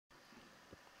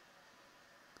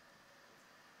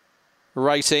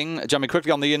racing. Jumping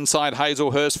quickly on the inside,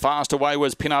 Hazelhurst. Fast away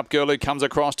was Pin Up Girl, who comes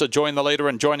across to join the leader,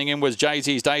 and joining in was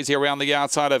Jay-Z's Daisy around the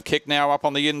outside of Kick Now. Up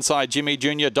on the inside, Jimmy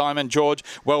Jr., Diamond George.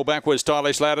 Well back was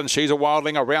Stylish Lad, and she's a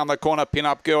wildling around the corner. Pin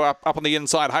Up Girl up on the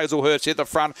inside. Hazelhurst hit the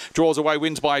front, draws away,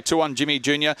 wins by 2 on Jimmy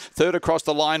Jr. Third across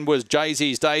the line was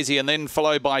Jay-Z's Daisy, and then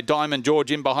followed by Diamond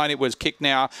George. In behind it was Kick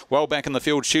Now. Well back in the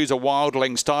field, Shoes a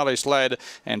Wildling, Stylish Lad,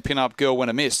 and Pin Up Girl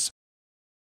went a miss.